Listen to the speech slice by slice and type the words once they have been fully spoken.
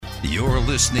You're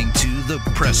listening to the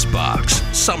Press Box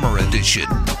Summer Edition,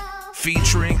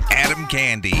 featuring Adam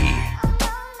Candy.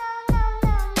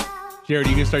 Jared,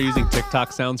 you can start using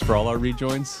TikTok sounds for all our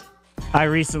rejoins? I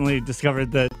recently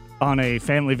discovered that on a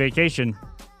family vacation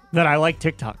that I like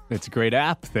TikTok. It's a great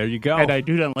app. There you go. And I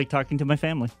do not like talking to my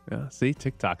family. Yeah, see,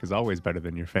 TikTok is always better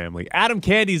than your family. Adam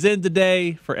Candy's in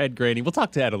today for Ed Graney. We'll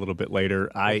talk to Ed a little bit later.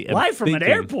 Live from an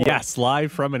airport. Yes,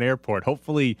 live from an airport.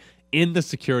 Hopefully in the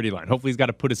security line. Hopefully he's got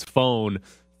to put his phone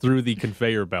through the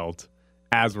conveyor belt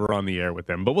as we're on the air with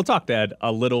him. But we'll talk to Ed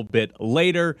a little bit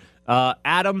later.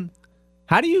 Adam,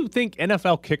 how do you think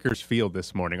NFL kickers feel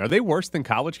this morning? Are they worse than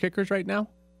college kickers right now?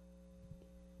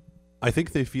 I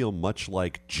think they feel much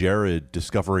like Jared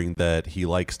discovering that he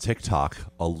likes TikTok,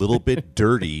 a little bit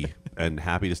dirty and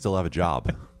happy to still have a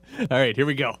job. All right, here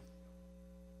we go.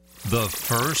 The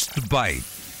First Bite.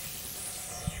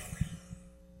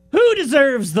 Who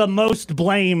deserves the most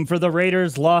blame for the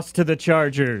Raiders' loss to the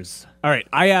Chargers? All right,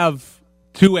 I have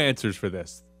two answers for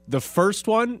this. The first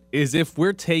one is if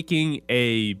we're taking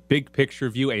a big picture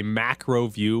view, a macro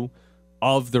view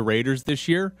of the Raiders this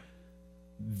year,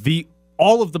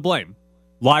 all of the blame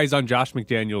lies on Josh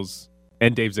McDaniels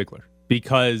and Dave Ziegler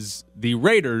because the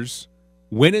Raiders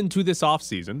went into this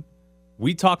offseason.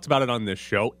 We talked about it on this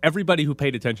show. Everybody who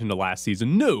paid attention to last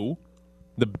season knew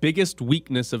the biggest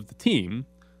weakness of the team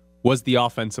was the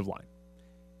offensive line.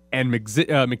 And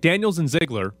McDaniels and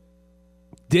Ziegler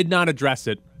did not address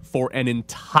it for an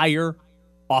entire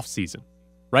offseason,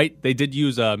 right? They did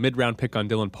use a mid-round pick on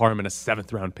Dylan Parham and a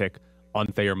seventh-round pick on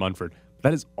Thayer Munford.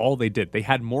 That is all they did. They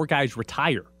had more guys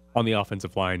retire on the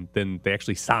offensive line than they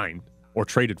actually signed or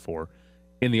traded for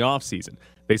in the offseason.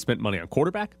 They spent money on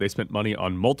quarterback. They spent money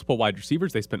on multiple wide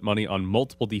receivers. They spent money on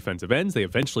multiple defensive ends. They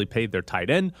eventually paid their tight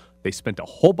end. They spent a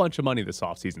whole bunch of money this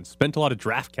offseason. Spent a lot of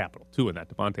draft capital, too, in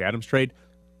that Davante Adams trade.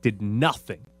 Did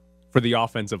nothing for the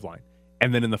offensive line.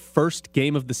 And then in the first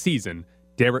game of the season,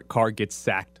 Derek Carr gets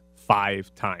sacked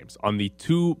 5 times on the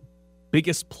 2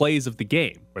 biggest plays of the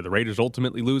game, where the Raiders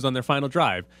ultimately lose on their final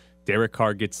drive. Derek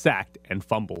Carr gets sacked and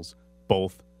fumbles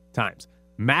both times.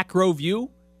 Macro view,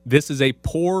 this is a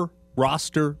poor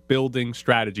roster building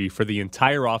strategy for the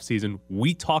entire offseason.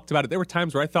 We talked about it. There were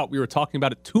times where I thought we were talking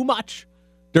about it too much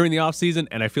during the offseason,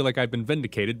 and I feel like I've been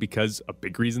vindicated because a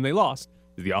big reason they lost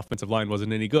is the offensive line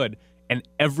wasn't any good, and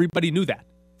everybody knew that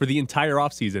for the entire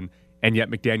offseason, and yet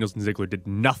McDaniels and Ziegler did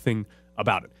nothing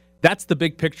about it. That's the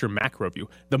big picture macro view.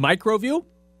 The micro view,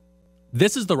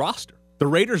 this is the roster. The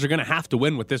Raiders are going to have to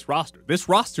win with this roster. This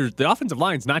roster, the offensive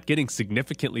line is not getting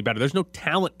significantly better. There's no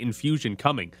talent infusion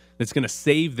coming that's going to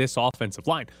save this offensive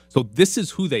line. So this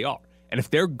is who they are. And if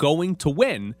they're going to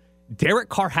win, Derek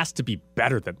Carr has to be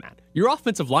better than that. Your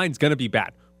offensive line is going to be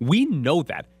bad. We know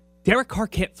that. Derek Carr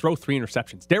can't throw 3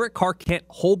 interceptions. Derek Carr can't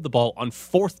hold the ball on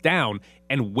 4th down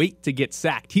and wait to get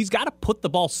sacked. He's got to put the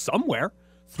ball somewhere.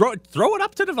 Throw it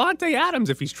up to Davante Adams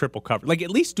if he's triple covered. Like,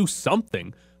 at least do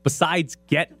something besides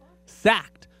get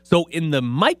sacked. So in the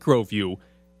micro view,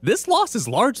 this loss is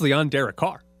largely on Derek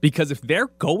Carr, because if they're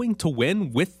going to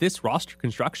win with this roster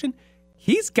construction,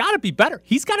 he's got to be better.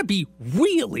 He's got to be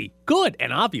really good.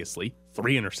 And obviously,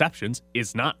 3 interceptions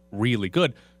is not really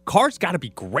good. Carr's got to be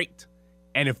great.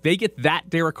 And if they get that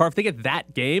Derek Carr, if they get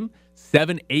that game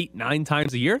 7, 8, 9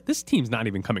 times a year, this team's not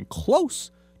even coming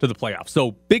close to the playoffs.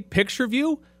 So big picture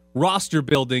view, roster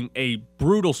building, a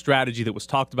brutal strategy that was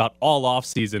talked about all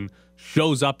offseason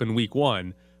shows up in week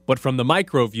 1. But from the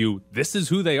micro view, this is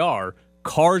who they are.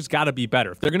 Carr's got to be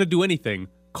better. If they're going to do anything,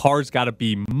 Carr's got to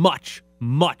be much,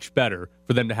 much better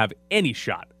for them to have any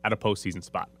shot at a postseason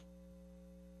spot.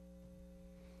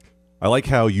 I like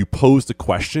how you posed a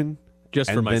question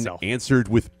just for myself, then answered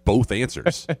with both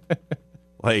answers.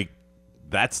 Like,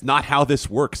 that's not how this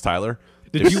works, Tyler.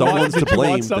 If someone's to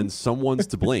blame, then someone's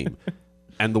to blame.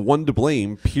 And the one to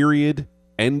blame, period,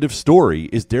 end of story,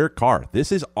 is Derek Carr.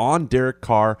 This is on Derek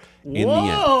Carr in the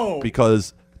end.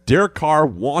 Because Derek Carr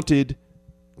wanted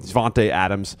Davante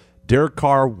Adams. Derek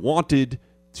Carr wanted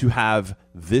to have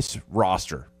this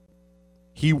roster.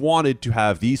 He wanted to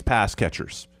have these pass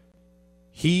catchers.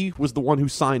 He was the one who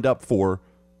signed up for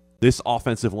this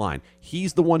offensive line.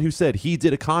 He's the one who said he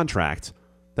did a contract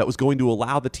that was going to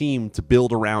allow the team to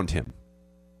build around him.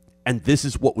 And this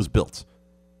is what was built.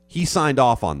 He signed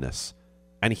off on this.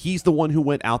 And he's the one who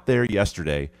went out there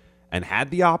yesterday and had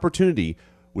the opportunity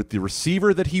with the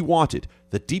receiver that he wanted,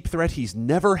 the deep threat he's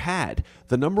never had,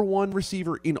 the number 1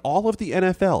 receiver in all of the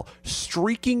NFL,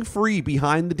 streaking free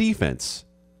behind the defense.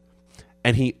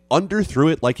 And he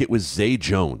underthrew it like it was Zay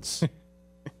Jones.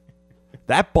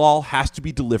 That ball has to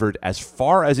be delivered as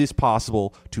far as is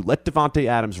possible to let Davante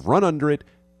Adams run under it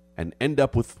and end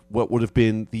up with what would have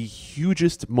been the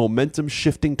hugest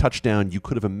momentum-shifting touchdown you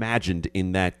could have imagined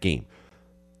in that game.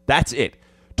 That's it.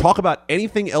 Talk about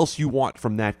anything else you want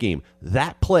from that game.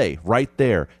 That play right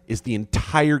there is the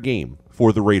entire game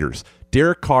for the Raiders.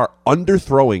 Derek Carr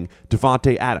underthrowing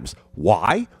Davante Adams.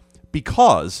 Why?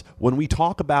 Because when we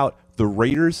talk about the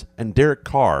Raiders and Derek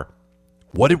Carr,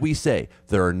 what did we say?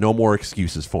 There are no more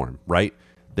excuses for him, right?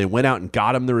 They went out and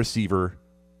got him the receiver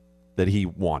that he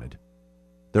wanted.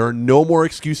 There are no more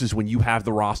excuses when you have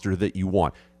the roster that you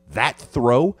want. That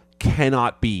throw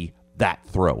cannot be that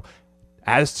throw.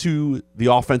 As to the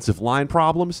offensive line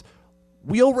problems,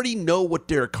 we already know what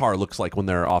Derek Carr looks like when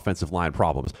there are offensive line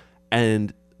problems.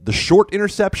 And the short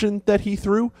interception that he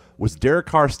threw was Derek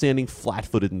Carr standing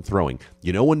flat-footed and throwing.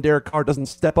 You know when Derek Carr doesn't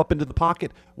step up into the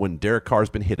pocket? When Derek Carr's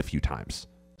been hit a few times.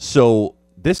 So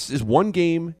this is one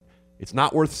game. It's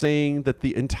not worth saying that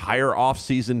the entire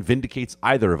offseason vindicates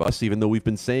either of us, even though we've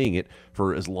been saying it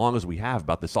for as long as we have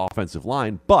about this offensive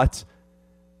line. But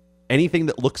anything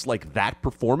that looks like that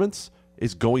performance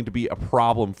is going to be a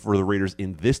problem for the Raiders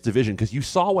in this division, because you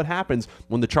saw what happens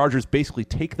when the Chargers basically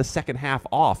take the second half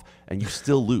off and you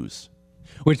still lose.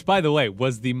 Which, by the way,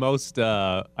 was the most,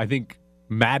 I think,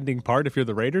 maddening part if you're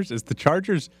the Raiders, is the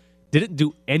Chargers didn't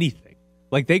do anything.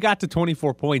 Like, they got to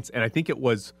 24 points, and I think it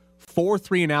was 4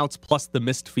 3-and-outs plus the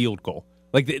missed field goal.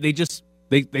 Like,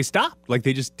 they stopped. Like,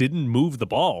 they just didn't move the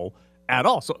ball at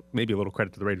all. So maybe a little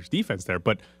credit to the Raiders' defense there,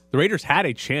 but the Raiders had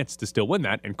a chance to still win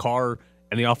that, and Carr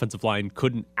and the offensive line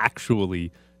couldn't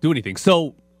actually do anything.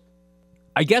 So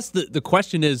I guess the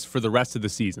question is for the rest of the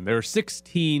season. There are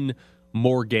 16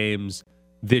 more games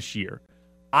this year.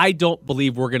 I don't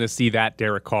believe we're going to see that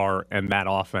Derek Carr and that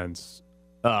offense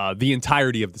the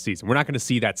entirety of the season. We're not going to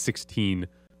see that 16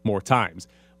 more times.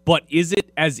 But is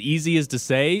it as easy as to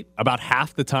say about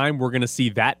half the time we're going to see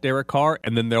that Derek Carr,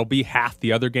 and then there'll be half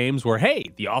the other games where, hey,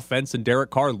 the offense and Derek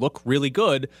Carr look really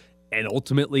good, and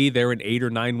ultimately they're an 8 or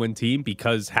 9 win team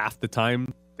because half the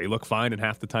time they look fine and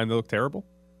half the time they look terrible?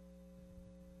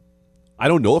 I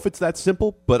don't know if it's that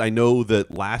simple, but I know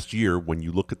that last year when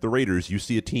you look at the Raiders, you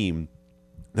see a team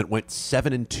that went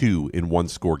 7-2 in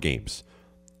one-score games.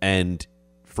 And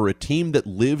for a team that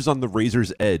lives on the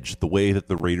razor's edge the way that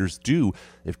the Raiders do,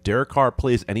 if Derek Carr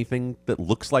plays anything that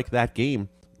looks like that game,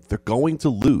 they're going to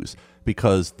lose,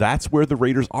 because that's where the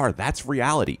Raiders are. That's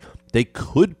reality. They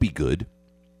could be good,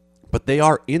 but they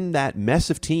are in that mess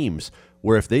of teams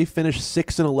where if they finish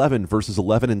 6-11 versus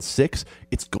 11-6,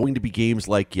 it's going to be games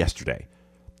like yesterday.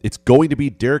 It's going to be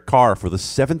Derek Carr for the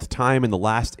 7th time in the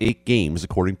last 8 games,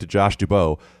 according to Josh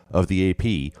Dubow of the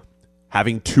AP,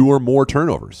 having 2 or more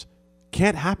turnovers.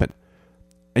 Can't happen.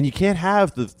 And you can't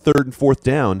have the 3rd and 4th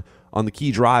down on the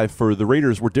key drive for the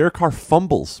Raiders where Derek Carr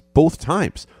fumbles both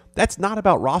times. That's not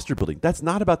about roster building. That's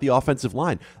not about the offensive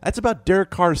line. That's about Derek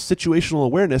Carr's situational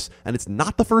awareness, and it's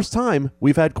not the first time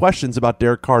we've had questions about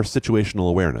Derek Carr's situational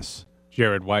awareness.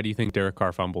 Jared, why do you think Derek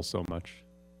Carr fumbles so much?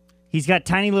 He's got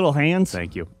tiny little hands.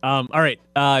 Thank you. All right.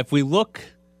 If we look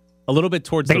a little bit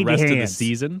towards the rest of the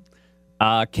season,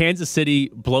 Kansas City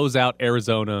blows out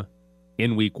Arizona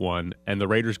in week 1, and the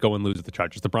Raiders go and lose to the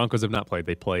Chargers. The Broncos have not played.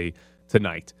 They play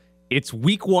tonight. It's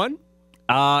week 1.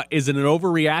 Is it an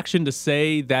overreaction to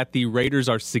say that the Raiders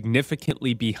are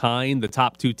significantly behind the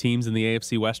top 2 teams in the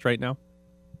AFC West right now?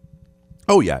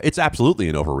 Oh, yeah. It's absolutely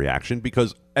an overreaction,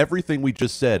 because everything we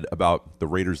just said about the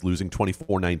Raiders losing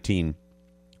 24-19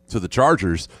 to the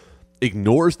Chargers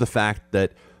ignores the fact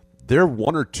that they're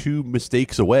 1 or 2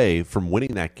 mistakes away from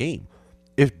winning that game.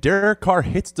 If Derek Carr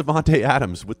hits Davante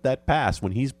Adams with that pass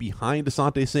when he's behind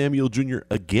Asante Samuel Jr.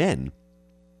 again,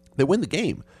 they win the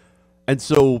game. And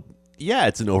so, yeah,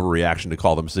 it's an overreaction to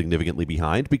call them significantly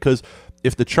behind, because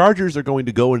if the Chargers are going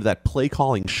to go into that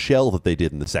play-calling shell that they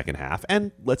did in the second half,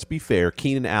 and let's be fair,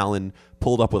 Keenan Allen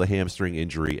pulled up with a hamstring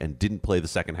injury and didn't play the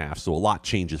second half, so a lot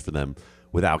changes for them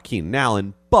without Keenan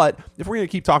Allen. But if we're going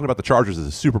to keep talking about the Chargers as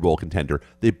a Super Bowl contender,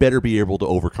 they better be able to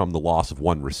overcome the loss of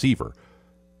one receiver.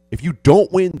 If you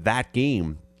don't win that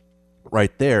game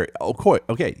right there,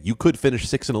 okay, you could finish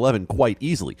 6-11 quite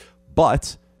easily,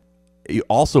 but it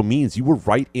also means you were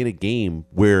right in a game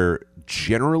where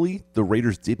generally the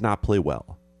Raiders did not play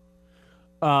well.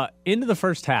 Into the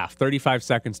first half, 35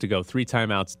 seconds to go, 3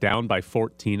 timeouts, down by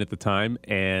 14 at the time,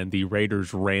 and the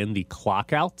Raiders ran the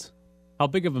clock out. How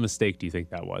big of a mistake do you think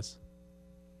that was?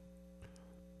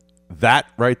 That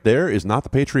right there is not the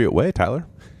Patriot way, Tyler.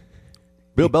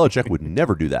 Bill Belichick would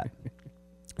never do that.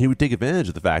 He would take advantage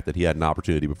of the fact that he had an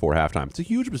opportunity before halftime. It's a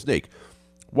huge mistake.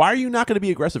 Why are you not going to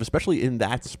be aggressive, especially in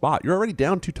that spot? You're already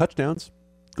down 2 touchdowns.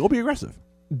 Go be aggressive.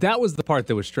 That was the part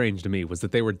that was strange to me, was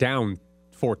that they were down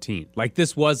 14. Like,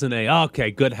 this wasn't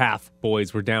okay, good half,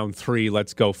 boys. We're down 3.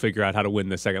 Let's go figure out how to win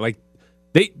this second. Like,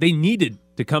 they needed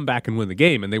to come back and win the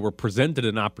game, and they were presented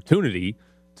an opportunity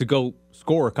to go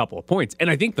score a couple of points. And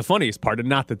I think the funniest part, and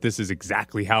not that this is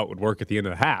exactly how it would work at the end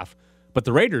of the half, but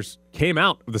the Raiders came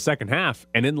out of the second half,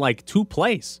 and in like 2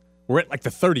 plays, we're at like the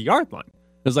 30-yard line.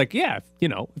 It was like, yeah,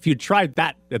 if you'd tried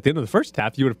that at the end of the first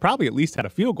half, you would have probably at least had a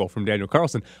field goal from Daniel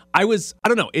Carlson. I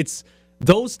don't know. It's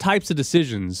those types of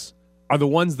decisions are the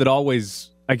ones that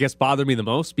always, I guess, bother me the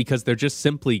most because they're just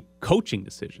simply coaching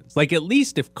decisions. Like, at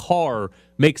least if Carr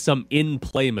makes some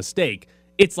in-play mistake,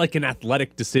 it's like an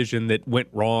athletic decision that went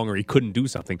wrong or he couldn't do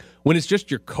something. When it's just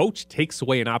your coach takes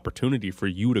away an opportunity for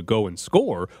you to go and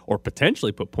score or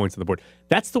potentially put points on the board,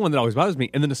 that's the one that always bothers me.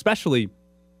 And then especially,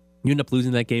 you end up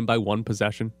losing that game by 1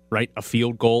 possession, right? A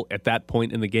field goal at that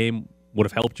point in the game would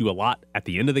have helped you a lot at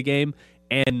the end of the game.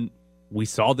 And we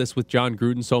saw this with John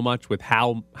Gruden so much with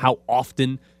how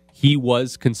often he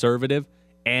was conservative.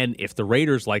 And if the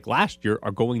Raiders, like last year,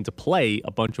 are going to play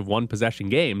a bunch of 1-possession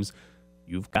games,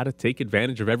 you've got to take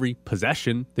advantage of every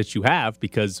possession that you have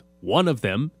because one of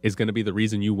them is going to be the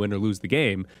reason you win or lose the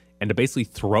game. And to basically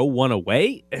throw one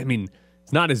away, I mean,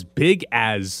 it's not as big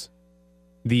as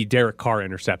the Derek Carr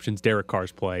interceptions, Derek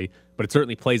Carr's play, but it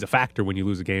certainly plays a factor when you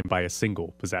lose a game by a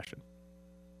single possession.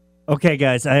 Okay,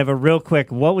 guys, I have a real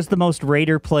quick. What was the most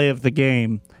Raider play of the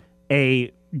game?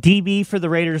 A DB for the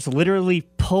Raiders literally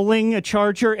pulling a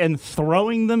Charger and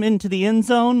throwing them into the end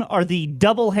zone, or the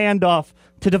double handoff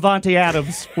to Davante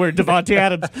Adams where Davante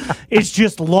Adams is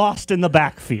just lost in the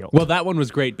backfield? Well, that one was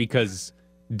great because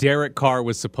Derek Carr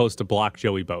was supposed to block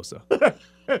Joey Bosa.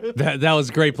 That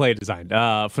was great play design.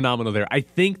 Phenomenal there. I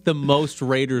think the most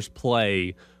Raiders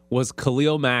play was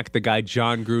Khalil Mack, the guy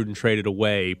John Gruden traded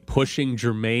away, pushing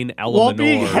Jermaine Elaminor. While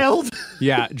being held.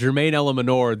 Yeah, Jermaine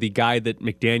Elaminor, the guy that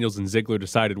McDaniels and Ziegler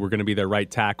decided were going to be their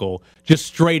right tackle, just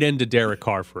straight into Derek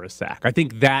Carr for a sack. I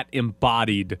think that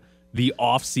embodied the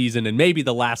offseason and maybe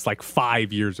the last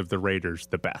 5 years of the Raiders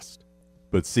the best.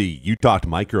 But see, you talked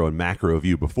micro and macro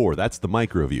view before. That's the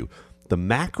micro view. The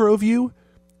macro view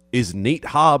is Nate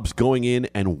Hobbs going in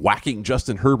and whacking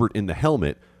Justin Herbert in the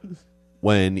helmet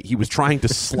when he was trying to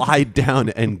slide down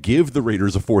and give the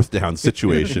Raiders a 4th down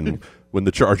situation when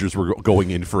the Chargers were going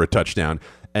in for a touchdown.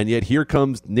 And yet here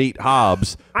comes Nate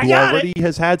Hobbs, who already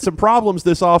has had some problems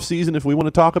this offseason, if we want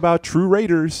to talk about true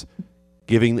Raiders,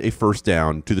 giving a 1st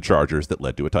down to the Chargers that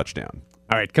led to a touchdown.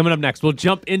 All right, coming up next, we'll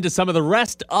jump into some of the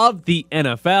rest of the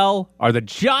NFL. Are the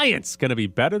Giants going to be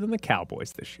better than the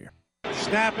Cowboys this year?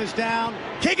 Snap is down.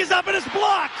 Kick is up and it's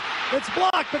blocked. It's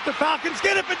blocked, but the Falcons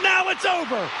get it, but now it's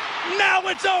over. Now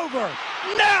it's over.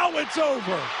 Now it's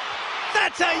over.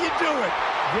 That's how you do it.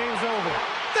 Game's over.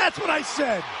 That's what I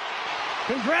said.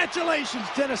 Congratulations,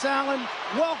 Dennis Allen.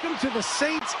 Welcome to the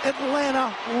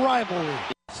Saints-Atlanta rivalry.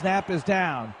 Snap is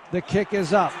down. The kick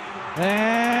is up.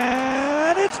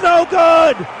 And it's no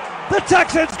good. The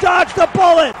Texans dodge the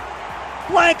bullet.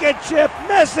 Blankenship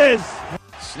misses.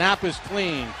 Snap is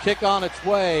clean. Kick on its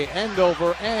way. End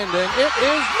over end. And it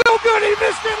is no good. He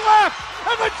missed it left.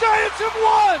 And the Giants have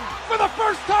won. For the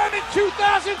first time in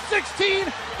 2016,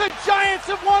 the Giants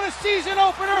have won a season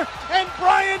opener. And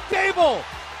Brian Daboll,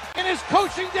 in his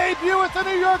coaching debut with the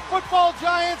New York Football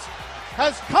Giants,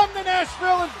 has come to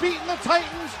Nashville and beaten the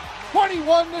Titans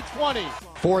 21-20.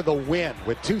 For the win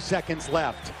with 2 seconds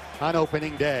left on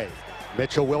opening day.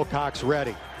 Mitchell Wilcox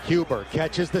ready. Huber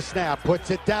catches the snap, puts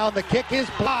it down. The kick is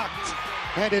blocked,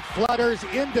 and it flutters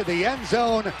into the end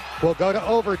zone. We'll go to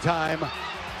overtime.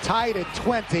 Tied at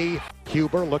 20.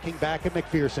 Huber looking back at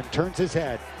McPherson, turns his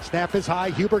head. Snap is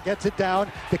high. Huber gets it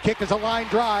down. The kick is a line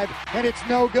drive, and it's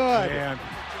no good.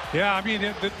 Yeah, I mean,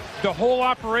 the whole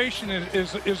operation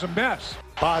is a mess.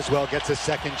 Boswell gets a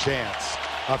second chance.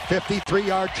 A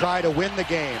 53-yard try to win the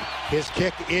game. His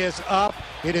kick is up.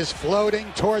 It is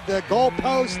floating toward the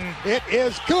goalpost. It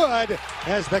is good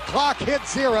as the clock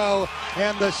hits 0,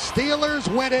 and the Steelers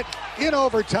win it in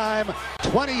overtime,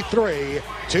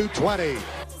 23-20.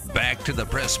 Back to the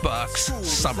Press Box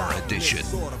Summer Edition,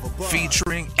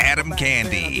 featuring Adam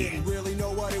Candy.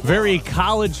 Very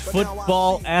college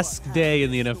football-esque day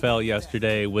in the NFL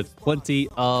yesterday with plenty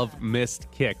of missed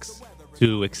kicks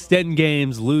to extend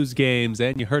games, lose games,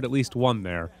 and you heard at least one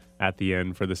there at the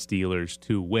end for the Steelers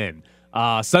to win.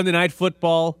 Sunday Night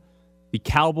Football, the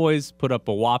Cowboys put up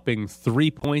a whopping 3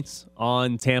 points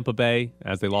on Tampa Bay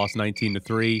as they lost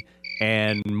 19-3.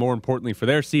 And more importantly for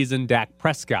their season, Dak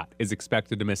Prescott is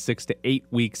expected to miss 6 to 8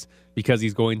 weeks because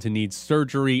he's going to need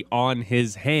surgery on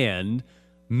his hand.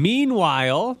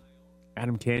 Meanwhile,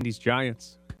 Adam Candy's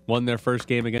Giants won their first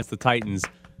game against the Titans.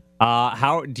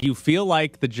 How do you feel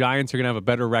like the Giants are going to have a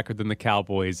better record than the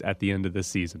Cowboys at the end of this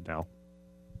season now?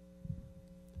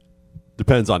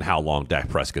 Depends on how long Dak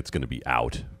Prescott's going to be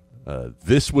out.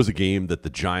 This was a game that the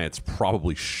Giants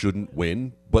probably shouldn't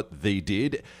win, but they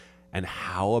did. And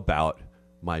how about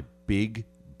my big,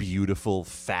 beautiful,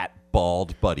 fat,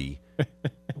 bald buddy,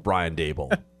 Brian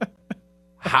Daboll?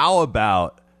 How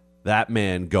about that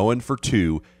man going for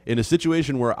 2 in a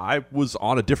situation where I was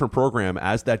on a different program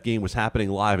as that game was happening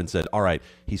live and said, all right,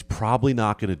 he's probably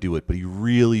not going to do it, but he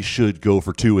really should go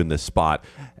for 2 in this spot.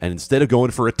 And instead of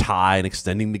going for a tie and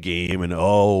extending the game and,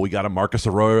 we got a Marcus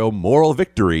Arroyo moral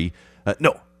victory,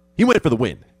 no, he went for the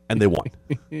win, and they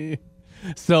won.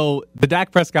 So the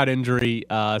Dak Prescott injury,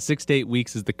 6 to 8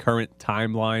 weeks is the current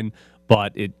timeline,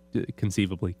 but it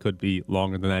conceivably could be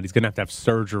longer than that. He's going to have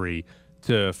surgery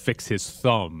to fix his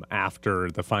thumb after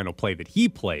the final play that he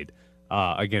played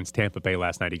against Tampa Bay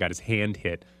last night. He got his hand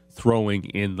hit throwing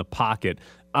in the pocket.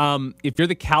 If you're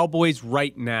the Cowboys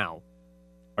right now,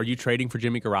 are you trading for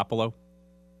Jimmy Garoppolo?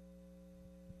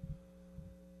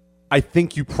 I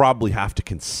think you probably have to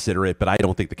consider it, but I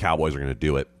don't think the Cowboys are going to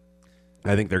do it.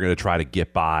 I think they're going to try to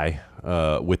get by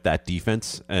with that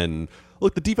defense. And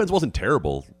look, the defense wasn't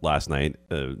terrible last night.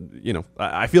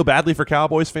 I feel badly for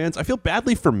Cowboys fans. I feel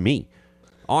badly for me.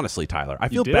 Honestly, Tyler, I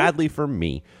feel badly for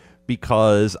me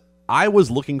because I was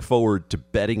looking forward to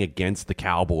betting against the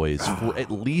Cowboys for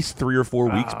at least 3 or 4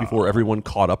 weeks before everyone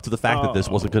caught up to the fact that this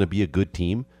wasn't going to be a good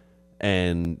team.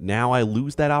 And now I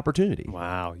lose that opportunity.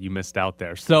 Wow, you missed out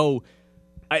there. So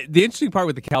the interesting part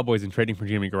with the Cowboys and trading for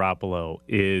Jimmy Garoppolo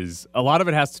is a lot of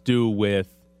it has to do with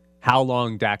how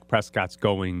long Dak Prescott's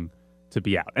going to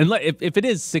be out. And if it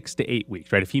is 6 to 8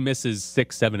 weeks, right, if he misses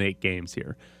 6, 7, 8 games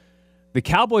here, the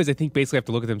Cowboys, I think, basically have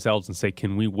to look at themselves and say,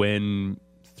 can we win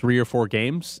 3 or 4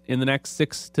 games in the next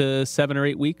 6 to 7 or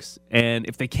 8 weeks? And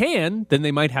if they can, then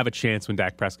they might have a chance when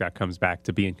Dak Prescott comes back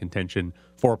to be in contention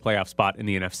for a playoff spot in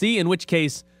the NFC, in which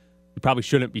case you probably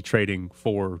shouldn't be trading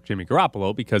for Jimmy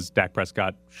Garoppolo because Dak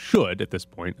Prescott should, at this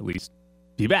point, at least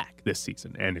be back this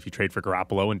season. And if you trade for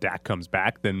Garoppolo and Dak comes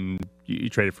back, then you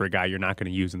traded for a guy you're not going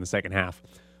to use in the second half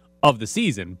of the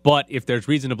season. But if there's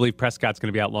reason to believe Prescott's going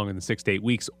to be out longer than 6 to 8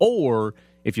 weeks, or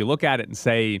if you look at it and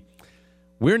say,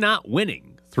 we're not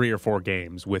winning 3 or 4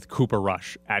 games with Cooper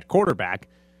Rush at quarterback,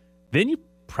 then you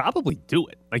probably do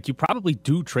it. Like, you probably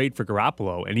do trade for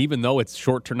Garoppolo. And even though it's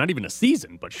short term, not even a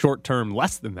season, but short term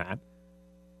less than that,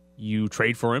 you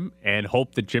trade for him and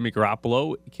hope that Jimmy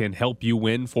Garoppolo can help you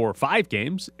win 4 or 5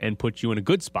 games and put you in a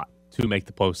good spot to make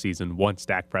the postseason once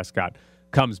Dak Prescott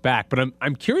comes back. But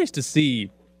I'm curious to see,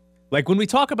 like, when we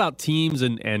talk about teams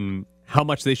and how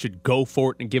much they should go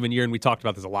for it in a given year, and we talked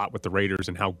about this a lot with the Raiders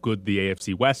and how good the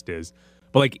AFC West is.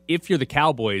 But, like, if you're the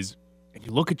Cowboys and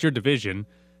you look at your division,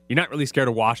 you're not really scared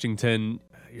of Washington.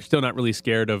 You're still not really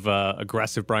scared of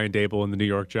aggressive Brian Daboll and the New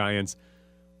York Giants.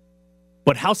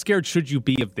 But how scared should you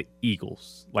be of the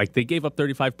Eagles? Like, they gave up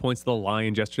 35 points to the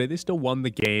Lions yesterday. They still won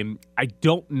the game. I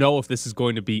don't know if this is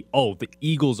going to be, the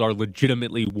Eagles are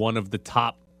legitimately one of the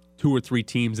top 2 or 3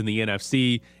 teams in the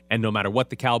NFC, and no matter what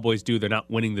the Cowboys do, they're not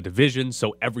winning the division,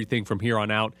 so everything from here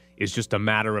on out is just a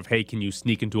matter of, hey, can you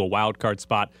sneak into a wild card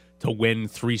spot to win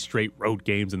 3 straight road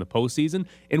games in the postseason,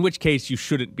 in which case you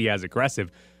shouldn't be as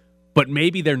aggressive. But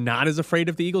maybe they're not as afraid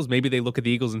of the Eagles. Maybe they look at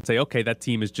the Eagles and say, okay, that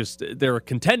team is just, they're a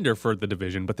contender for the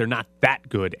division, but they're not that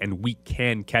good, and we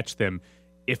can catch them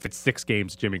if it's 6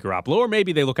 games Jimmy Garoppolo. Or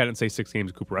maybe they look at it and say 6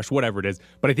 games Cooper Rush, whatever it is.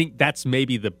 But I think that's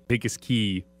maybe the biggest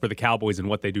key for the Cowboys and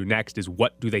what they do next is,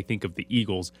 what do they think of the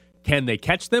Eagles? Can they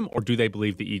catch them, or do they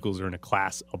believe the Eagles are in a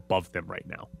class above them right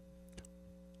now?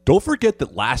 Don't forget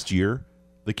that last year,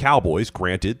 the Cowboys,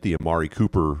 granted the Amari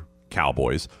Cooper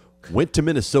Cowboys, went to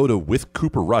Minnesota with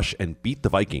Cooper Rush and beat the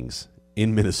Vikings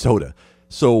in Minnesota.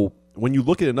 So when you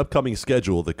look at an upcoming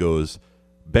schedule that goes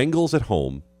Bengals at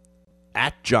home,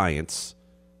 at Giants,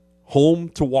 home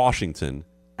to Washington,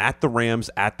 at the Rams,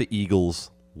 at the Eagles,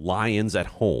 Lions at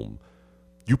home,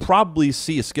 you probably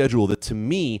see a schedule that, to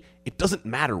me, it doesn't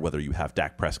matter whether you have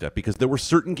Dak Prescott, because there were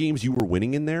certain games you were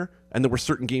winning in there, and there were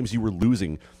certain games you were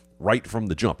losing right from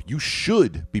the jump. You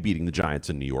should be beating the Giants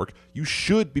in New York. You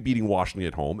should be beating Washington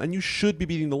at home, and you should be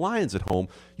beating the Lions at home.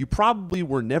 You probably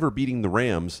were never beating the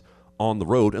Rams on the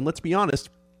road, and let's be honest,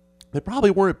 they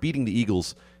probably weren't beating the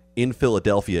Eagles in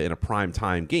Philadelphia in a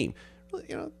primetime game.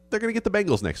 You know, they're going to get the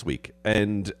Bengals next week,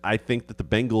 and I think that the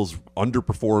Bengals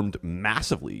underperformed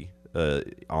massively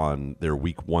on their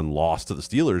Week 1 loss to the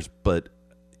Steelers, but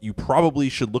you probably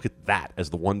should look at that as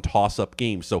the one toss-up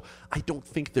game. So I don't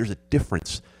think there's a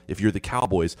difference if you're the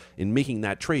Cowboys in making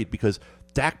that trade, because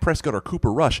Dak Prescott or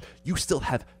Cooper Rush, you still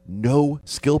have no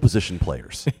skill position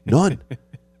players. None.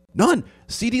 None.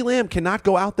 CeeDee Lamb cannot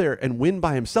go out there and win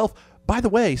by himself. By the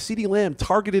way, CeeDee Lamb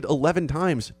targeted 11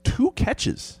 times, 2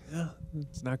 catches. Yeah,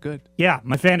 it's not good. Yeah,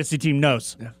 my fantasy team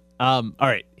knows. Yeah. All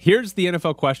right, here's the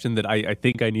NFL question that I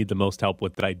think I need the most help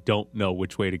with that I don't know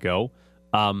which way to go.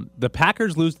 The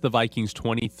Packers lose to the Vikings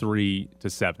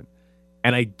 23-7.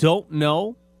 And I don't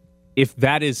know if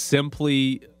that is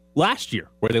simply last year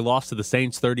where they lost to the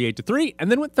Saints 38-3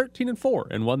 and then went 13-4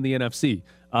 and won the NFC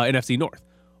North.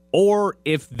 Or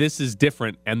if this is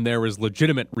different and there is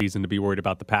legitimate reason to be worried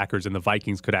about the Packers and the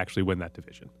Vikings could actually win that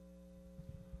division.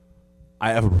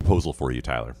 I have a proposal for you,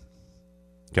 Tyler.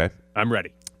 Okay? I'm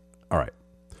ready. All right.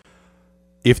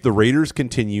 If the Raiders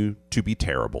continue to be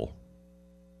terrible,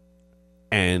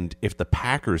 and if the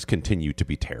Packers continue to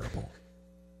be terrible,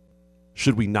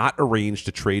 should we not arrange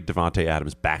to trade Davante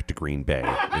Adams back to Green Bay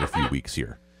in a few weeks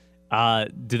here?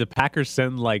 Do the Packers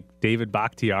send like David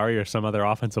Bakhtiari or some other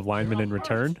offensive lineman in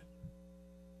return?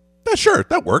 Sure,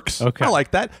 that works. Okay. I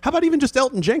like that. How about even just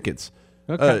Elton Jenkins?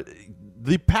 Okay.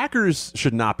 The Packers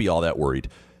should not be all that worried.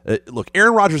 Look,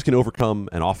 Aaron Rodgers can overcome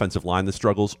an offensive line that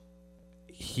struggles.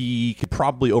 He could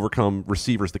probably overcome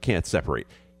receivers that can't separate.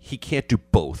 He can't do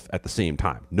both at the same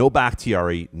time. No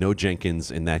Bakhtiari, no Jenkins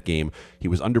in that game. He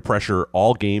was under pressure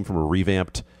all game from a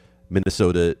revamped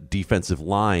Minnesota defensive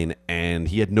line, and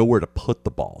he had nowhere to put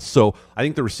the ball. So I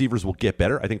think the receivers will get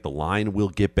better. I think the line will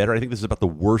get better. I think this is about the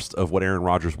worst of what Aaron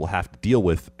Rodgers will have to deal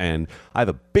with. And I have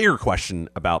a bigger question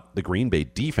about the Green Bay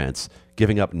defense,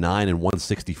 giving up 9 and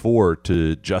 164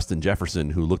 to Justin Jefferson,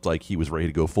 who looked like he was ready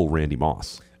to go full Randy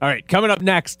Moss. All right, coming up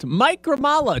next, Mike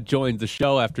Grimala joins the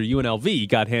show after UNLV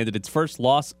got handed its first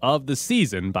loss of the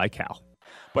season by Cal.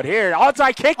 But here,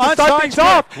 onside kick to start things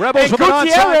off. Rebels with an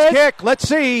onside kick. Let's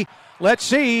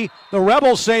see. The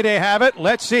Rebels say they have it.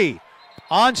 Let's see.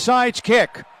 Onside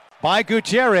kick by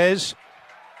Gutierrez.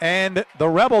 And the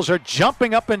Rebels are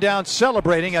jumping up and down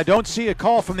celebrating. I don't see a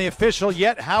call from the official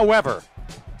yet, however.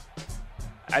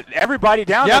 Everybody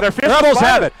down there. The Rebels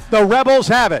have it. The Rebels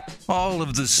have it. All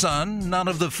of the sun, none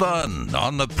of the fun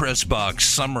on the Press Box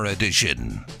Summer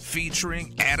Edition,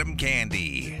 featuring Adam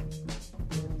Candy.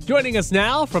 Joining us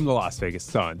now from the Las Vegas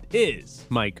Sun is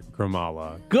Mike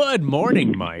Grimala. Good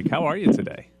morning, Mike. How are you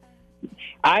today?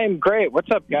 I'm great.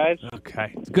 What's up, guys?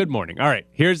 Okay. Good morning. All right.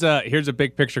 Here's a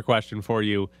big picture question for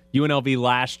you. UNLV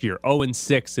last year,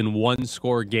 0-6 in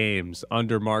one-score games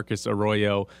under Marcus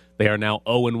Arroyo. They are now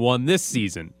 0-1 this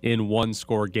season in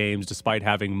one-score games, despite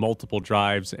having multiple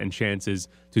drives and chances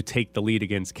to take the lead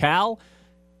against Cal.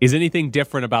 Is anything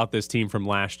different about this team from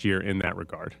last year in that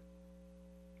regard?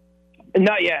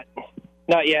 Not yet.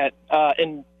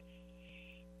 And,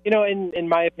 in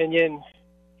my opinion,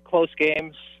 close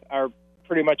games are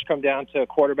pretty much come down to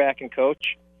quarterback and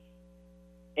coach.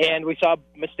 And we saw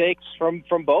mistakes from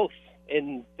both,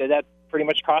 and that pretty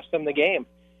much cost them the game.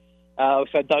 We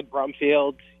saw Doug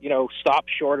Brumfield, stop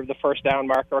short of the first down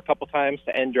marker a couple times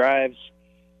to end drives.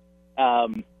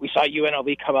 We saw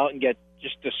UNLV come out and get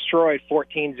just destroyed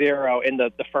 14-0 in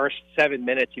the first 7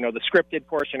 minutes, the scripted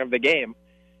portion of the game,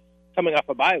 coming off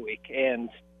a bye week. And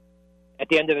at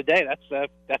the end of the day,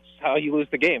 that's how you lose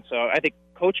the game. So I think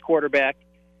coach, quarterback,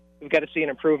 we've got to see an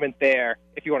improvement there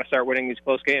if you want to start winning these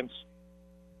close games.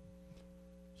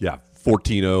 Yeah,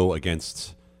 14-0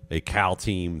 against a Cal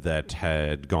team that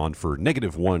had gone for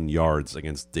 -1 yards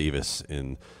against Davis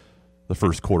in the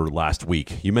first quarter last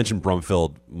week. You mentioned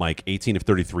Brumfield, Mike, 18 of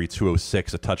 33,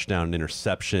 206, a touchdown, an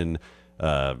interception.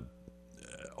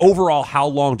 Overall, how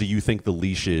long do you think the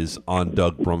leash is on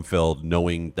Doug Brumfield,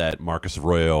 knowing that Marcus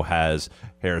Arroyo has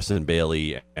Harrison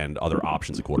Bailey and other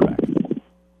options at quarterback?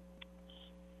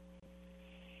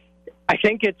 I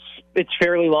think it's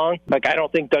fairly long. Like, I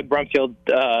don't think Doug Brumfield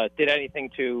did anything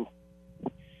to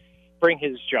bring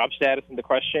his job status into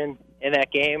question in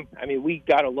that game. I mean, we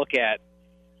got to look at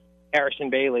Harrison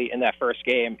Bailey in that first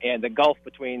game, and the gulf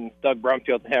between Doug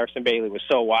Brumfield and Harrison Bailey was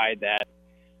so wide that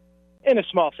in a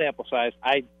small sample size,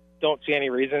 I don't see any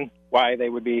reason why they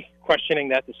would be questioning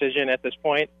that decision at this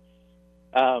point.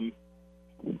 I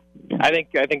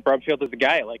think Brumfield is the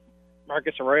guy. Like,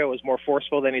 Marcus Arroyo was more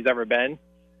forceful than he's ever been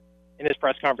in his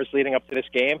press conference leading up to this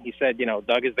game. He said,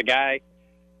 Doug is the guy.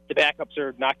 The backups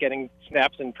are not getting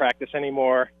snaps in practice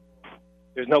anymore.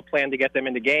 There's no plan to get them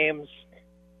into games.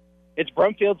 It's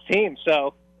Brumfield's team,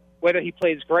 so whether he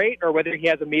plays great or whether he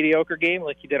has a mediocre game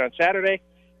like he did on Saturday,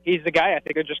 he's the guy. I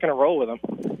think they're just going to roll with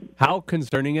him. How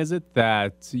concerning is it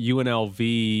that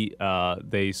UNLV,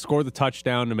 they scored the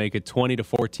touchdown to make it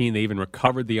 20-14. They even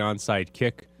recovered the onside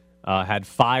kick, had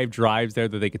 5 drives there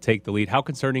that they could take the lead. How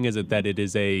concerning is it that it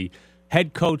is a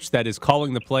head coach that is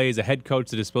calling the plays, a head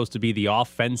coach that is supposed to be the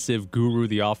offensive guru,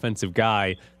 the offensive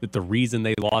guy, that the reason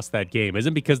they lost that game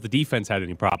isn't because the defense had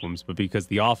any problems, but because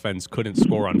the offense couldn't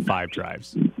score on 5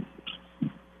 drives?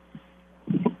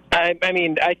 I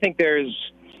mean, I think there's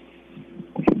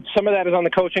some of that is on the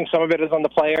coaching, some of it is on the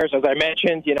players. As I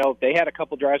mentioned, they had a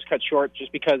couple drives cut short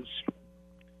just because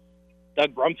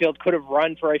Doug Brumfield could have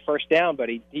run for a first down, but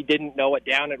he didn't know what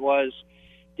down it was.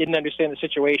 Didn't understand the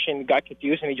situation, got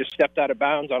confused, and he just stepped out of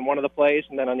bounds on one of the plays,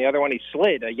 and then on the other one he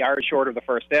slid a yard short of the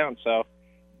first down. So,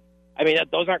 I mean,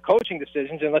 those aren't coaching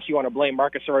decisions unless you want to blame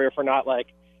Marcus Arroyo for not,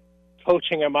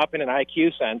 coaching him up in an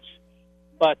IQ sense.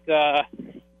 But,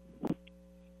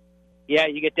 yeah,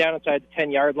 you get down inside the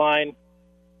 10-yard line,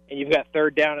 and you've got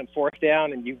 3rd down and 4th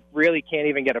down, and you really can't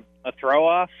even get a throw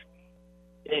off.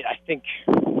 I think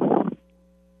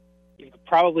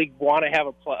probably want to have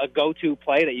a go-to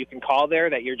play that you can call there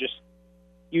that you're just,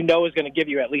 is going to give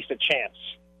you at least a chance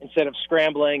instead of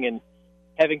scrambling and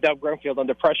having Doug Brumfield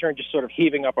under pressure and just sort of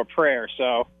heaving up a prayer.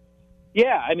 So,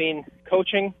 yeah, I mean,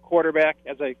 coaching, quarterback,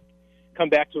 as I come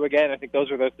back to again, I think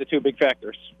those are the 2 big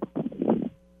factors.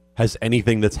 Has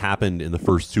anything that's happened in the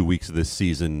first 2 weeks of this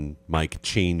season, Mike,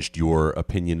 changed your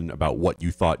opinion about what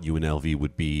you thought UNLV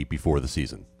would be before the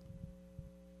season?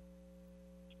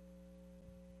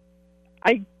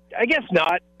 I guess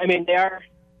not. I mean, they are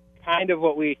kind of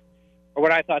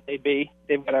what I thought they'd be.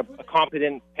 They've got a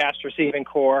competent pass receiving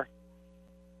core.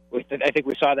 I think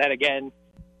we saw that again.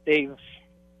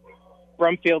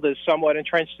 Brumfield is somewhat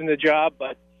entrenched in the job,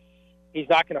 but he's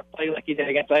not going to play like he did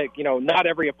against, not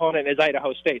every opponent is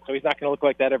Idaho State, so he's not going to look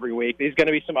like that every week. There's going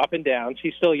to be some up and downs.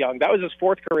 He's still young. That was his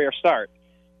 4th career start.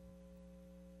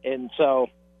 And so,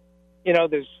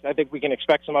 I think we can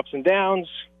expect some ups and downs.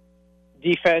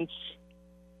 Defense,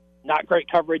 not great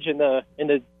coverage in the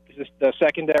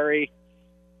secondary,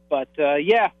 but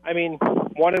yeah, I mean,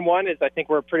 1-1 is I think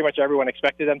where pretty much everyone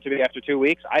expected them to be after 2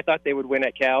 weeks. I thought they would win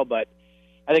at Cal, but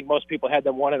I think most people had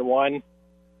them 1-1,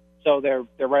 so they're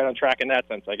right on track in that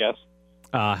sense, I guess.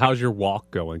 How's your walk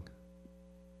going?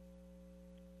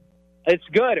 It's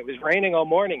good. It was raining all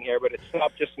morning here, but it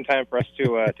stopped just in time for us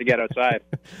to get outside.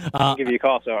 I'll give you a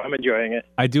call, so I'm enjoying it.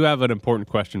 I do have an important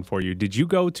question for you. Did you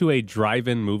go to a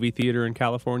drive-in movie theater in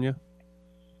California?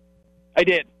 I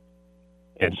did.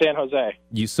 In San Jose.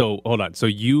 Hold on. So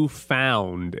you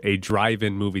found a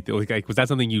drive-in movie theater. Was that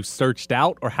something you searched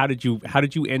out, or how did you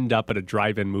end up at a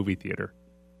drive-in movie theater?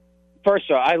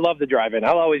 First of all, I love the drive-in.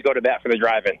 I'll always go to bat for the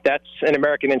drive-in. That's an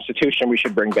American institution we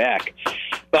should bring back.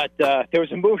 But there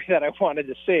was a movie that I wanted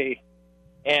to see,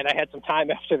 and I had some time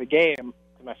after the game.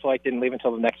 My flight didn't leave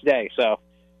until the next day. So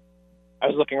I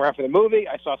was looking around for the movie.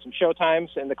 I saw some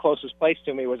showtimes, and the closest place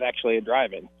to me was actually a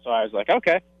drive-in. So I was like,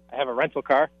 okay, I have a rental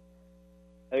car.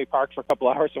 Let me park for a couple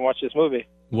hours and watch this movie.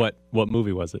 What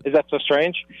movie was it? Is that so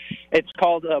strange? It's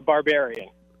called Barbarian.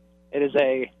 It is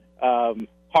a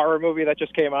horror movie that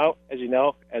just came out, as you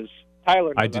know, as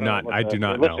Tyler knows. I do not know. I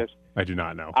do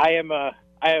not know.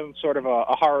 I am sort of a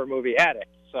horror movie addict,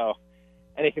 so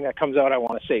anything that comes out I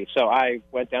want to see. So I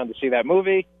went down to see that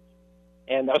movie,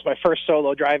 and that was my first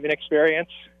solo driving experience,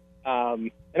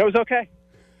 and it was okay.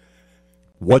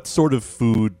 What sort of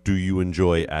food do you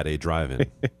enjoy at a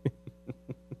drive-in?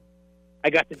 I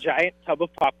got the giant tub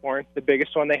of popcorn, the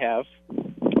biggest one they have.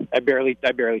 I barely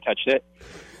touched it.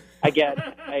 I get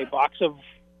a box of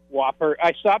Whopper.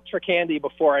 I stopped for candy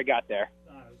before I got there.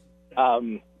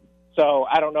 So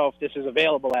I don't know if this is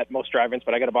available at most drive-ins,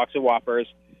 but I got a box of Whoppers.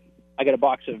 I got a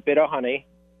box of Bit O' Honey.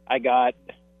 I got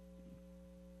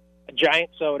a giant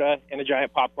soda and a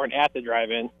giant popcorn at the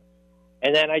drive-in.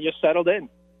 And then I just settled in.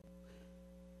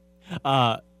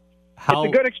 It's a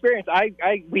good experience.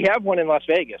 We have one in Las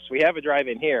Vegas. We have a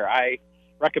drive-in here. I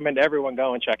recommend everyone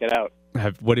go and check it out.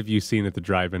 What have you seen at the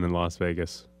drive-in in Las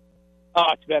Vegas? Oh,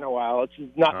 it's been a while. It's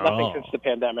nothing since the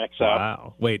pandemic. So.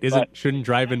 Wow. Wait, shouldn't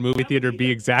drive-in movie theater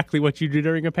be exactly what you do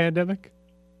during a pandemic?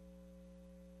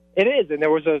 It is, and there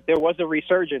was a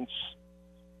resurgence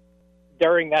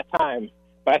during that time.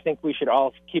 But I think we should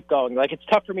all keep going. Like, it's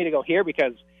tough for me to go here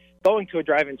because going to a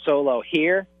drive-in solo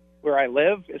here, where I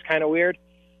live, is kind of weird.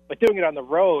 But doing it on the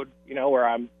road, where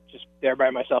I'm just there by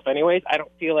myself anyways, I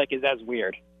don't feel like is as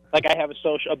weird. Like I have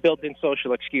a built-in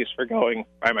social excuse for going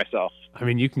by myself. I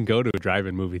mean, you can go to a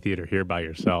drive-in movie theater here by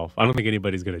yourself. I don't think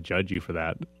anybody's going to judge you for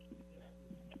that.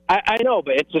 I know,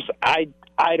 but it's just I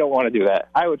don't want to do that.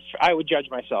 I would judge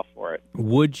myself for it.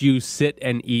 Would you sit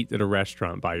and eat at a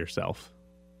restaurant by yourself?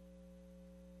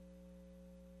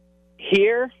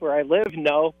 Here, where I live,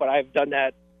 no, but I've done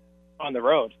that on the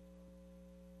road.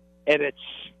 And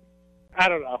I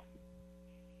don't know.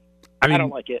 I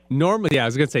don't like it. Normally, I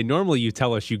was going to say, normally you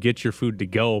tell us you get your food to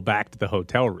go back to the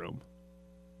hotel room.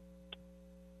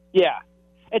 Yeah.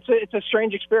 It's a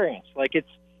strange experience. Like,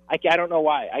 I don't know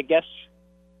why. I guess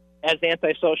as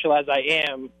antisocial as I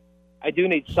am, I do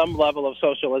need some level of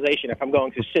socialization if I'm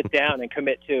going to sit down and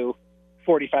commit to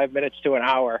 45 minutes to an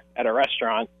hour at a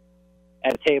restaurant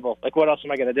at a table. Like, what else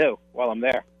am I going to do while I'm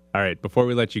there? All right, before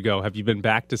we let you go, have you been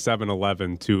back to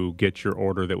 7-Eleven to get your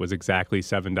order that was exactly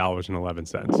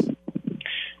 $7.11?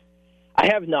 I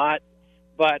have not,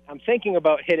 but I'm thinking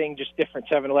about hitting just different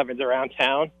 7-Elevens around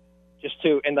town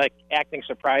and acting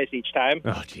surprised each time.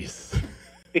 Oh, jeez.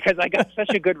 Because I got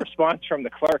such a good response from the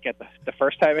clerk at the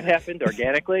first time it happened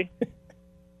organically.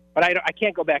 But I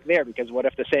can't go back there because what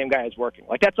if the same guy is working?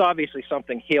 Like, that's obviously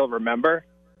something he'll remember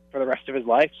for the rest of his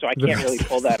life, so I can't really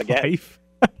pull that again.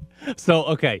 So,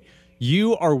 okay,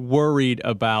 you are worried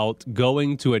about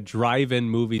going to a drive-in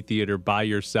movie theater by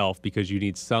yourself because you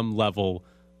need some level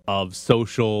of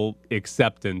social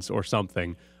acceptance or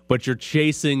something, but you're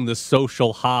chasing the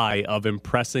social high of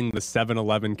impressing the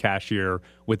 7-Eleven cashier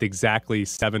with exactly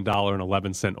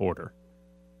 $7.11 order.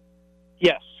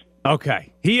 Yes.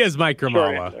 Okay. He is Mike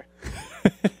Grimala. Sure.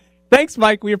 Thanks,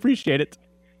 Mike. We appreciate it.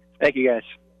 Thank you, guys.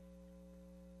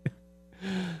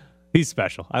 He's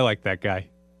special. I like that guy.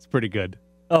 It's pretty good.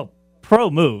 Oh, pro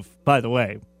move, by the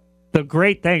way. The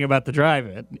great thing about the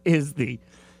drive-in is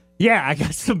I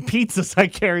got some pizzas I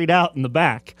carried out in the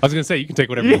back. I was going to say, you can take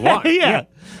whatever you want. Yeah.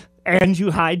 And you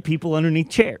hide people underneath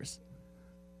chairs.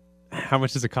 How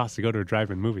much does it cost to go to a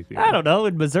drive-in movie theater? I don't know.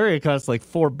 In Missouri, it costs like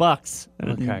 $4.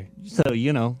 Okay. So,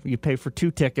 you pay for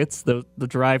 2 tickets, the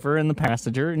driver and the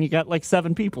passenger, and you got like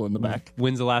 7 people in the back.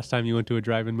 When's the last time you went to a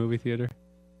drive-in movie theater?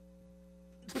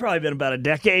 It's probably been about a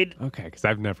decade. Okay, because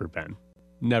I've never been.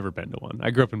 Never been to one.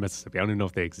 I grew up in Mississippi. I don't even know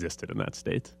if they existed in that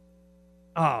state.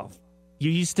 Oh,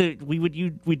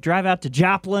 we'd drive out to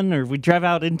Joplin, or we'd drive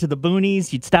out into the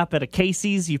boonies. You'd stop at a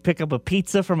Casey's. You pick up a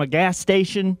pizza from a gas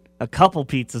station, a couple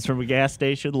pizzas from a gas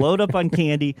station, load up on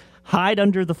candy, hide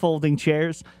under the folding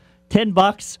chairs.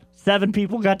 $10, 7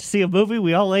 people got to see a movie.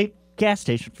 We all ate gas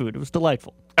station food. It was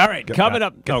delightful. All right, coming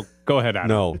up. Go ahead,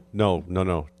 Adam.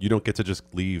 No. You don't get to just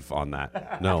leave on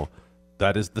that. No.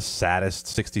 That is the saddest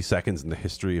 60 seconds in the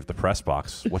history of the press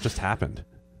box. What just happened?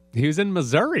 He was in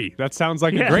Missouri. That sounds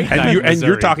like a great night. And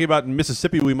you're talking about in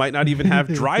Mississippi, we might not even have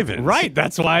drive-ins. Right.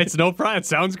 That's why it's no problem. It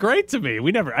sounds great to me.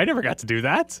 I never got to do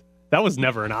that. That was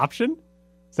never an option.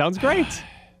 Sounds great.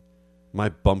 My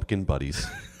bumpkin buddies.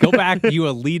 Go back, you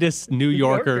elitist New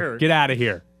Yorker. Get out of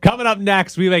here. Coming up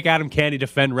next, we make Adam Candy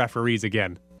defend referees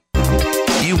again.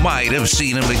 You might have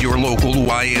seen him at your local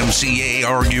YMCA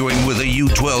arguing with a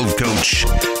U12 coach.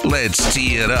 Let's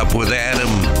tee it up with Adam.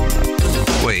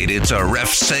 Wait, it's a ref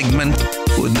segment?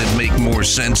 Wouldn't it make more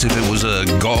sense if it was a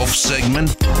golf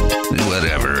segment?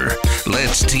 Whatever.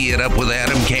 Let's tee it up with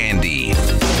Adam Candy.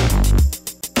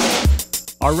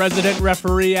 Our resident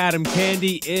referee, Adam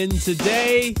Candy, in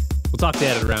today. We'll talk to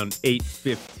Ed at around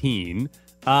 8:15.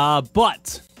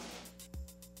 But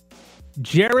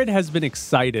Jared has been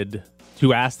excited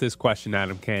to ask this question,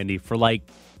 Adam Candy, for like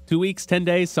 2 weeks, 10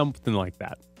 days, something like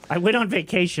that. I went on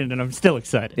vacation, and I'm still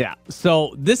excited. Yeah.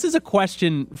 So this is a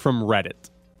question from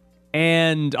Reddit.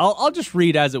 And I'll just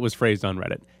read as it was phrased on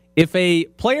Reddit. If a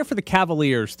player for the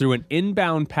Cavaliers threw an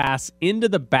inbound pass into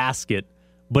the basket,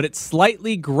 but it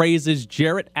slightly grazes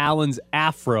Jarrett Allen's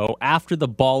afro after the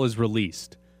ball is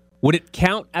released, would it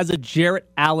count as a Jarrett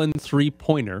Allen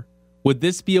three-pointer? Would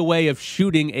this be a way of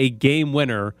shooting a game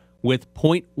winner with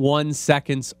 0.1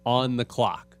 seconds on the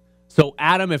clock? So,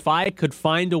 Adam, if I could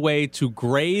find a way to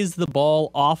graze the ball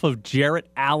off of Jarrett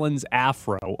Allen's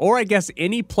afro, or I guess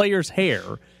any player's hair,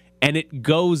 and it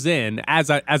goes in as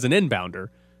an inbounder,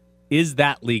 is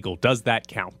that legal? Does that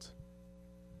count?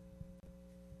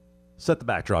 Set the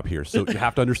backdrop here. So you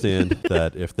have to understand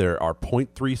that if there are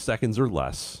 0.3 seconds or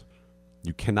less,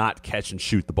 you cannot catch and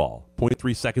shoot the ball.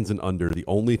 0.3 seconds and under, the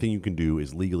only thing you can do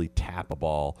is legally tap a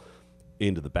ball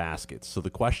into the basket. So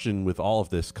the question with all of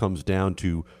this comes down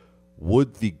to,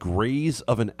 would the graze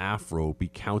of an afro be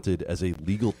counted as a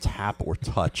legal tap or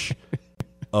touch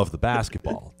of the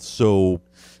basketball? So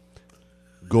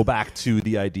go back to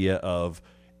the idea of,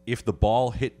 if the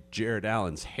ball hit Jarrett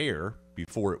Allen's hair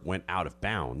before it went out of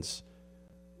bounds,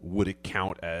 would it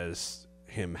count as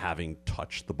him having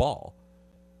touched the ball?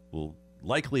 Well,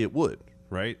 likely it would,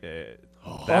 right?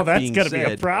 That's going to be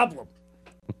a problem.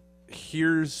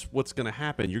 Here's what's going to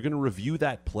happen. You're going to review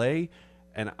that play,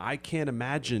 and I can't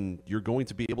imagine you're going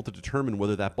to be able to determine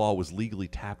whether that ball was legally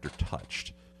tapped or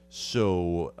touched.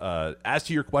 So as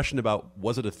to your question about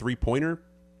was it a three-pointer,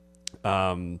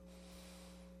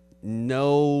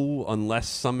 No, unless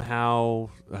somehow...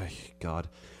 God,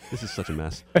 this is such a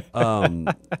mess.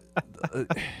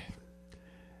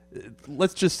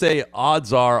 Let's just say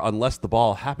odds are, unless the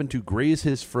ball happened to graze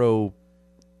his fro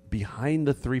behind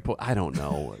the 3-point... I don't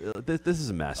know. This is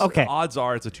a mess. Okay. Odds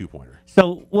are it's a 2-pointer.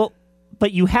 So, well,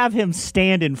 but you have him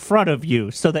stand in front of you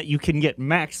so that you can get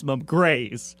maximum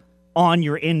graze on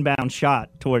your inbound shot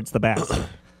towards the basket.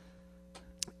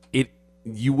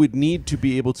 You would need to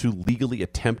be able to legally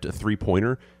attempt a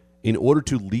 3-pointer. In order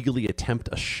to legally attempt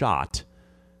a shot,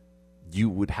 you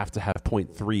would have to have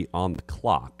 0.3 on the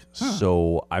clock.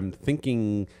 So I'm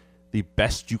thinking the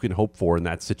best you can hope for in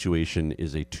that situation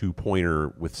is a 2-pointer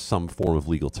with some form of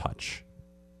legal touch.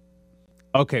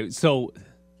 Okay, so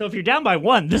if you're down by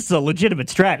 1, this is a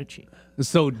legitimate strategy.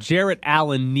 So Jarrett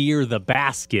Allen near the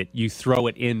basket, you throw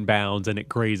it inbounds and it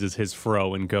grazes his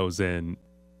fro and goes in.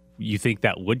 You think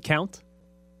that would count?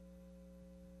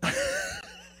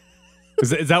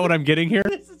 Is that what I'm getting here?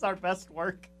 This is our best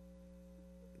work.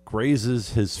 Grazes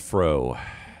his fro.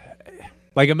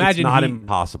 Like, imagine it's not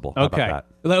impossible. How okay. about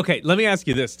that? Okay, let me ask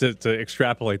you this to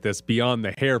extrapolate this beyond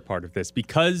the hair part of this.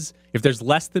 Because if there's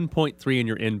less than 0.3 and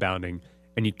you're inbounding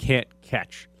and you can't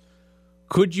catch,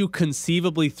 could you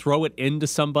conceivably throw it into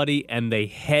somebody and they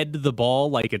head the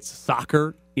ball like it's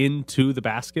soccer into the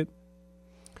basket?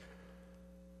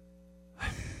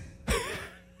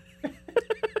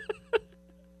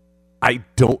 I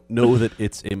don't know that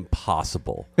it's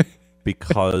impossible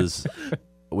because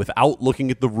without looking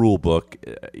at the rule book,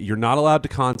 you're not allowed to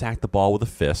contact the ball with a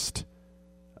fist.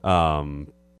 Yeah.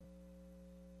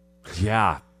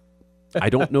 I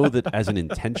don't know that as an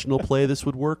intentional play this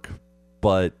would work,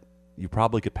 but you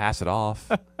probably could pass it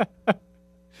off.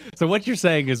 So what you're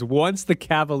saying is once the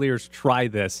Cavaliers try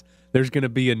this, there's going to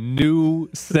be a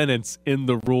new sentence in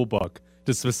the rule book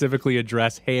to specifically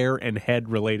address hair and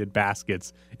head-related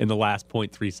baskets in the last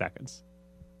 0.3 seconds.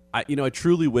 I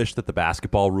truly wish that the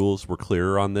basketball rules were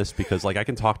clearer on this because, I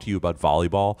can talk to you about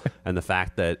volleyball and the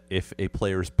fact that if a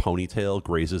player's ponytail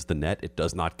grazes the net, it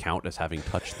does not count as having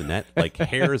touched the net.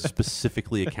 Hair is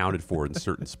specifically accounted for in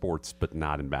certain sports, but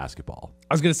not in basketball.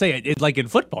 I was going to say, in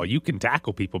football, you can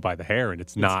tackle people by the hair, and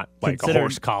it's not like a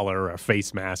horse collar or a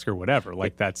face mask or whatever.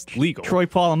 That's legal. Troy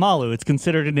Polamalu, it's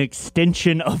considered an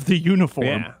extension of the uniform.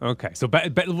 Yeah, okay. So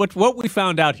what we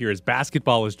found out here is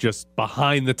basketball is just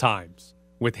behind the times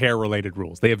with hair-related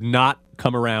rules. They have not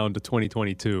come around to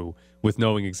 2022 with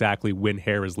knowing exactly when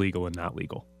hair is legal and not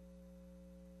legal.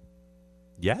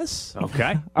 Yes.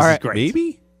 Okay. All right. Great.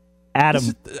 Maybe.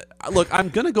 Adam. Look, I'm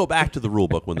going to go back to the rule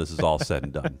book when this is all said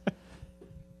and done.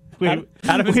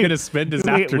 Adam is going to spend his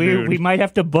afternoon. We might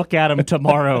have to book Adam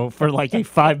tomorrow for a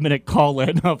 5-minute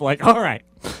call-in of all right,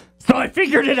 so I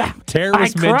figured it out. Hair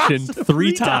was mentioned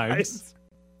 3 times.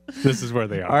 This is where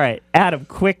they are. All right, Adam,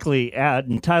 quickly.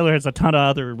 And Tyler has a ton of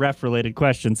other ref-related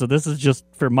questions, so this is just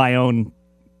for my own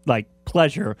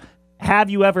pleasure. Have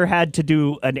you ever had to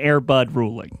do an Air Bud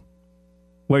ruling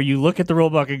where you look at the rule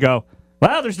book and go,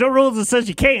 well, there's no rules that says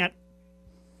you can't?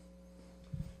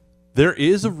 There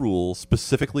is a rule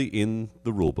specifically in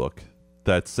the rule book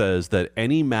that says that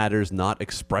any matters not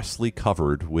expressly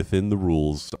covered within the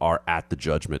rules are at the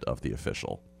judgment of the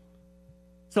official.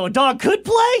 So a dog could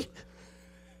play?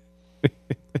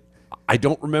 I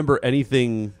don't remember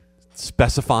anything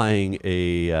specifying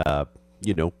a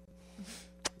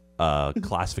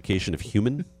classification of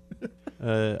human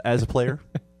as a player.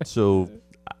 So,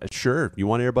 sure, you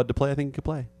want Air Bud to play? I think he could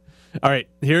play. All right,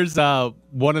 here's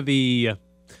one of the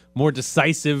more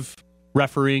decisive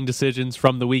refereeing decisions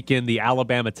from the weekend, the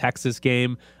Alabama-Texas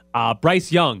game.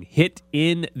 Bryce Young hit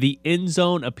in the end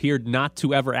zone, appeared not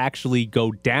to ever actually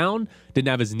go down, didn't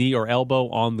have his knee or elbow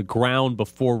on the ground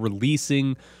before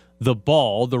releasing the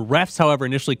ball. The refs, however,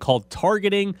 initially called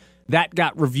targeting. That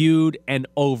got reviewed and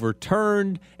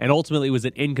overturned, and ultimately was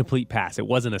an incomplete pass. It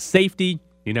wasn't a safety.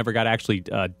 He never got actually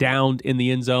downed in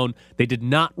the end zone. They did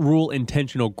not rule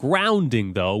intentional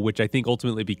grounding, though, which I think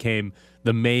ultimately became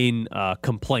the main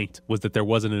complaint, was that there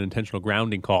wasn't an intentional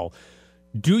grounding call.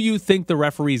 Do you think the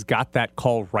referees got that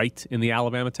call right in the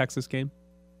Alabama-Texas game?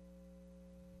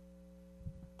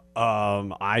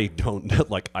 I don't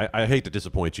I hate to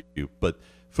disappoint you, but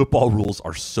football rules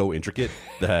are so intricate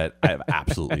that I have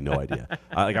absolutely no idea.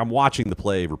 I'm watching the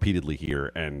play repeatedly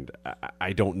here, and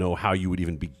I don't know how you would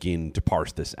even begin to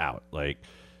parse this out.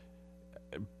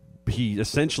 He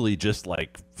essentially just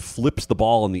flips the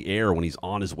ball in the air when he's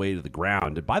on his way to the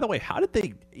ground. And by the way, how did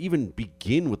they even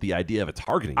begin with the idea of a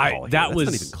targeting call? That's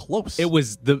not even close. It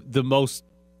was the most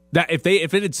that if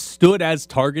it had stood as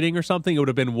targeting or something, it would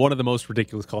have been one of the most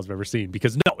ridiculous calls I've ever seen.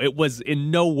 Because no, it was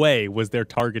in no way was there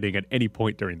targeting at any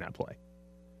point during that play.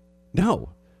 No,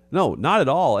 not at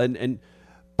all. And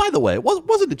by the way,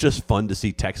 wasn't it just fun to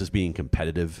see Texas being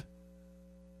competitive?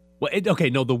 Well,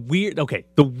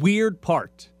 the weird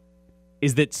part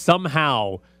is that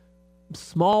somehow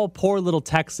small, poor little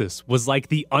Texas was like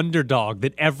the underdog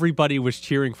that everybody was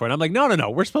cheering for. And I'm like, no.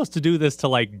 We're supposed to do this to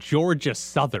like Georgia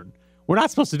Southern. We're not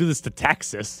supposed to do this to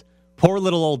Texas. Poor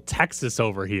little old Texas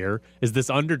over here is this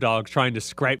underdog trying to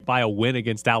scrape by a win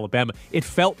against Alabama. It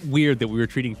felt weird that we were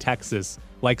treating Texas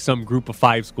like some group of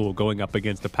 5 school going up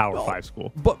against a Power 5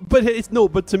 school.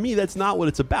 But to me, that's not what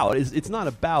it's about. It's not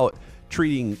about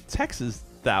treating Texas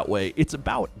that way. It's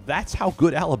about that's how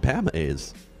good Alabama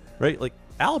is, right? Like,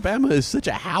 Alabama is such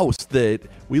a house that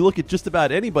we look at just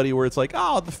about anybody where it's like,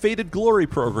 oh, the Faded Glory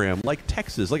program, like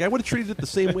Texas. Like, I would have treated it the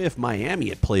same way if Miami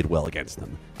had played well against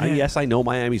them. Yes, I know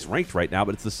Miami's ranked right now,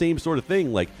 but it's the same sort of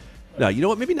thing. Like, no, you know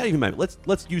what? Maybe not even Miami.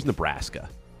 Let's use Nebraska.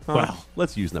 Well,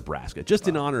 let's use Nebraska just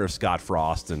in honor of Scott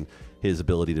Frost and his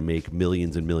ability to make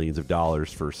millions and millions of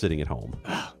dollars for sitting at home.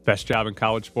 Best job in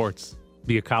college sports.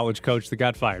 Be a college coach that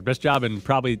got fired. Best job in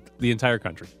probably the entire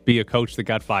country. Be a coach that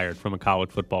got fired from a college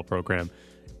football program.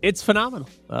 It's phenomenal.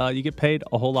 You get paid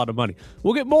a whole lot of money.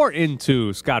 We'll get more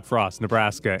into Scott Frost,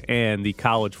 Nebraska, and the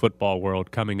college football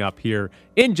world coming up here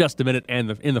in just a minute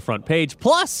and in the front page.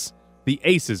 Plus, the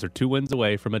Aces are 2 wins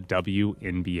away from a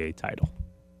WNBA title.